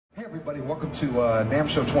Hey everybody, welcome to NAMM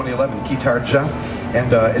Show 2011, Keytarjeff.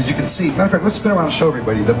 And as you can see, matter of fact, let's spin around and show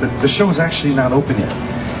everybody that the show is actually not open yet.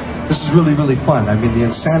 This is really, really fun. I mean, the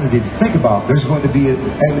insanity to think about. There's going to be an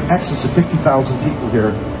excess of 50,000 people here,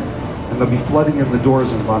 and they'll be flooding in the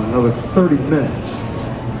doors in about another 30 minutes.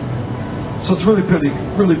 So it's really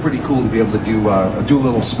pretty cool to be able to do a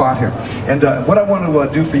little spot here. And what I want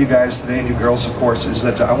to do for you guys today, and you girls, of course, is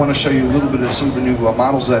that I want to show you a little bit of some of the new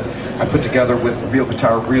models that I put together with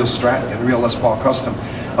RealGuitar, RealStrat, and Real Les Paul Custom.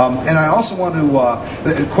 And I also want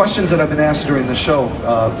to, questions that I've been asked during the show,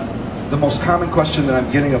 the most common question that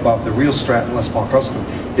I'm getting about the RealStrat and Les Paul Custom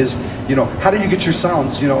is, you know, how do you get your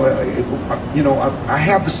sounds? You know, I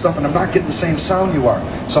have this stuff and I'm not getting the same sound you are.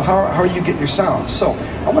 So how are you getting your sounds? So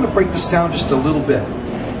I want to break this down just a little bit.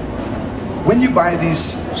 When you buy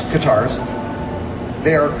these guitars,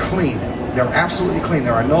 they are clean. They're absolutely clean.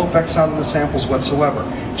 There are no effects on the samples whatsoever.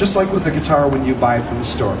 Just like with a guitar when you buy it from the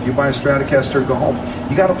store. If you buy a Stratocaster and go home,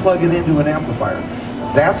 you got to plug it into an amplifier.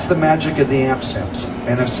 That's the magic of the amp sims.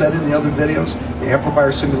 And I've said in the other videos, the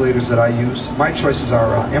amplifier simulators that I used, my choices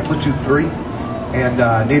are Amplitude 3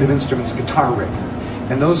 and Native Instruments Guitar Rig.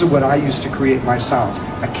 And those are what I use to create my sounds.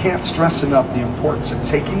 I can't stress enough the importance of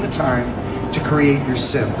taking the time to create your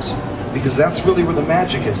sims. Because that's really where the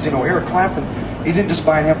magic is. You know, Eric Clapton, he didn't just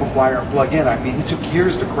buy an amplifier and plug in. I mean, he took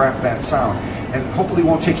years to craft that sound. And hopefully it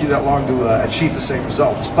won't take you that long to achieve the same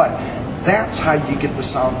results. But that's how you get the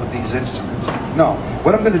sound with these instruments. No,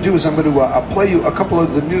 what I'm going to do is I'm going to play you a couple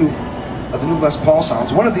of the new Les Paul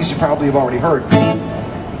sounds. One of these you probably have already heard.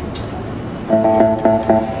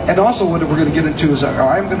 And also what we're going to get into is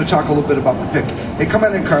I'm going to talk a little bit about the pick. Hey, come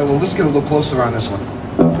on in, Carlo. Let's get a little closer on this one.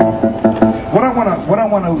 What I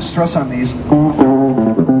want to stress on these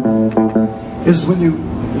is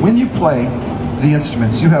when you play the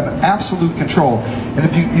instruments, you have absolute control. And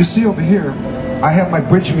if you see over here, I have my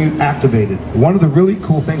bridge mute activated. One of the really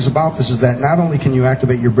cool things about this is that not only can you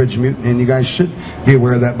activate your bridge mute, and you guys should be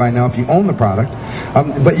aware of that by now if you own the product,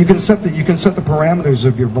 but you can set the parameters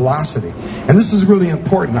of your velocity. And this is really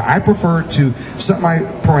important. I prefer to set my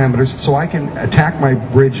parameters so I can attack my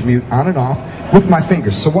bridge mute on and off with my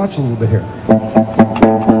fingers. So watch a little bit here.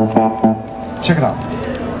 Check it out.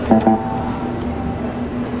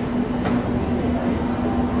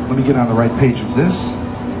 Let me get on the right page with this.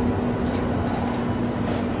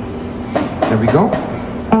 There we go.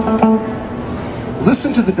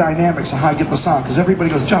 Listen to the dynamics of how I get the sound, because everybody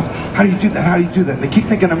goes, Jeff, how do you do that? How do you do that? And they keep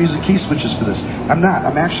thinking I'm using key switches for this. I'm not.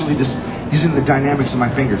 I'm actually just using the dynamics of my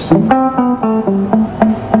fingers.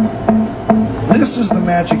 This is the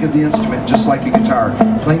magic of the instrument, just like a guitar,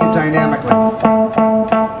 playing it dynamically.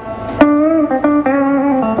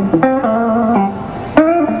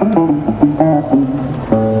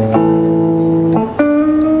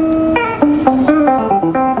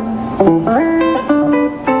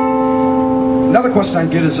 Another question I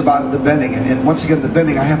get is about the bending, and once again, the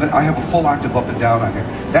bending, I have a full octave up and down on here.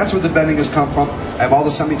 That's where the bending has come from. I have all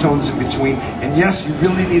the semitones in between, and yes, you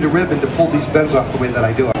really need a ribbon to pull these bends off the way that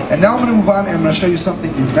I do it. And now I'm going to move on, and I'm going to show you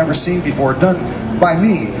something you've never seen before, done by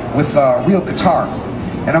me with RealGuitar.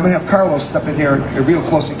 And I'm going to have Carlos step in here real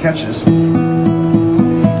close and catch this.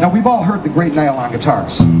 Now, we've all heard the great nylon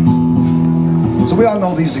guitars. So we all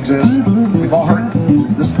know these exist. We've all heard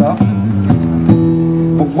this stuff.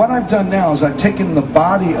 But what I've done now is I've taken the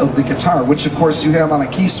body of the guitar, which of course you have on a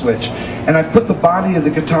key switch, and I've put the body of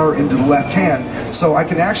the guitar into the left hand so I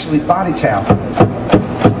can actually body tap.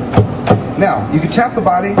 Now, you can tap the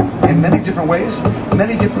body in many different ways,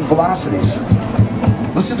 many different velocities.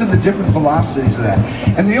 Listen to the different velocities of that.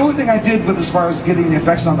 And the only thing I did with as far as getting the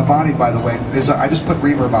effects on the body, by the way, is I just put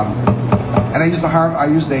reverb on them. And I used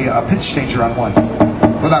a pitch changer on one.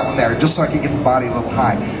 For that one there, just so I can get the body a little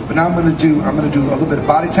high. But now I'm going to do a little bit of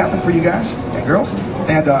body tapping for you guys and girls,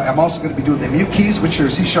 and I'm also going to be doing the mute keys, which are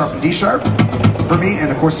C sharp and D sharp for me,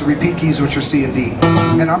 and of course the repeat keys, which are C and D.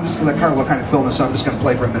 And I'm just going to let Carlo kind of film this, so I'm just going to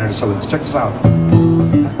play for a minute or so with this. Check this out.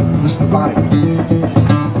 Listen to the body.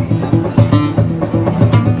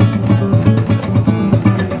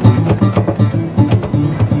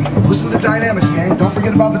 Listen to the dynamics, gang. Don't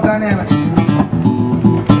forget about the dynamics.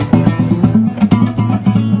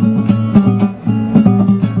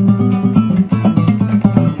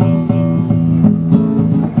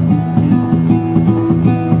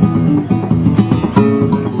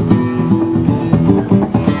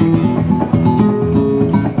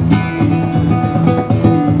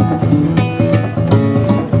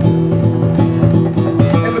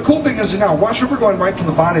 Now, watch where we're going right from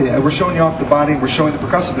the body. We're showing you off the body, we're showing the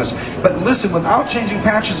percussiveness. But listen, without changing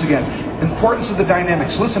patches again, importance of the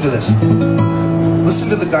dynamics. Listen to this. Listen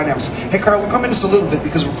to the dynamics. Hey, Carl, we'll come in just a little bit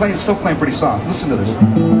because we're still playing pretty soft. Listen to this.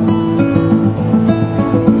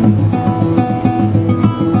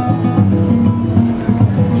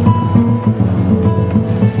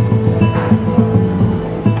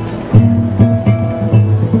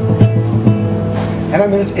 And I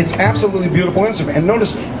mean, it's absolutely beautiful instrument. And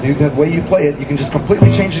notice, the way you play it, you can just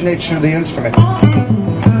completely change the nature of the instrument.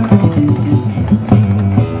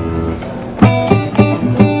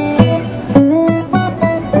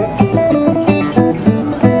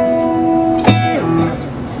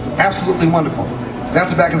 Absolutely wonderful.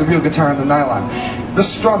 That's the back of the real guitar and the nylon. The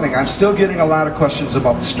strumming, I'm still getting a lot of questions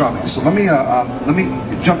about the strumming. So let me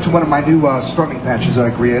jump to one of my new strumming patches that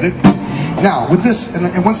I created. Now with this,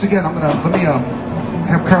 and once again, let me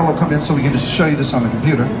have Carlo come in so we can just show you this on the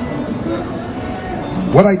computer.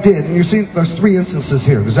 What I did, and you see there's 3 instances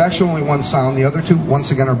here. There's actually only one sound. The other 2,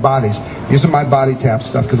 once again, are bodies. These are my body tap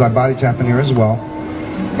stuff because I body tap in here as well.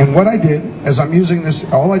 And what I did, as I'm using this,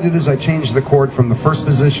 all I did is I changed the chord from the first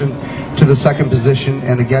position to the second position.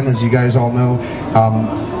 And again, as you guys all know,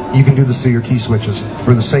 you can do this through your key switches.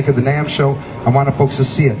 For the sake of the NAMM show, I want folks to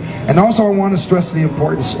see it. And also I want to stress the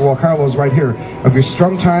importance, well, Carlo's right here, of your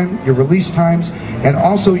strum time, your release times, and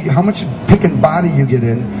also how much pick and body you get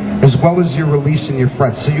in, as well as your release and your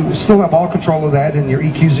frets. So you still have all control of that, and your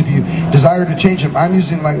EQs, if you desire to change them. I'm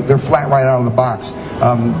using they're flat right out of the box.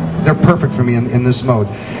 They're perfect for me in this mode.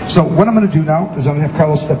 So what I'm going to do now is I'm going to have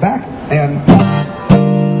Carlos step back, and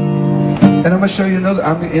I'm going to show you another.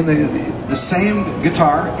 I'm in the same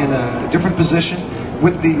guitar in a different position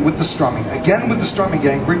with the strumming. Again, with the strumming,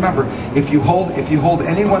 gang, remember, if you hold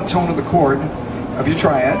any one tone of the chord of your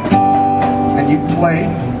triad and you play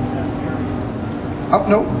up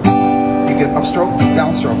note, you get upstroke,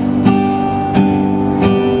 downstroke.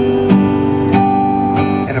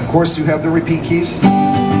 And of course you have the repeat keys.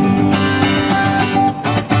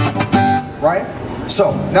 Right?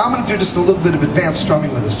 So, now I'm going to do just a little bit of advanced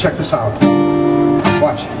strumming with this. Check this out.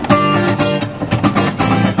 Watch.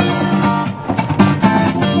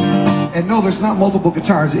 And no, there's not multiple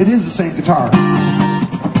guitars. It is the same guitar.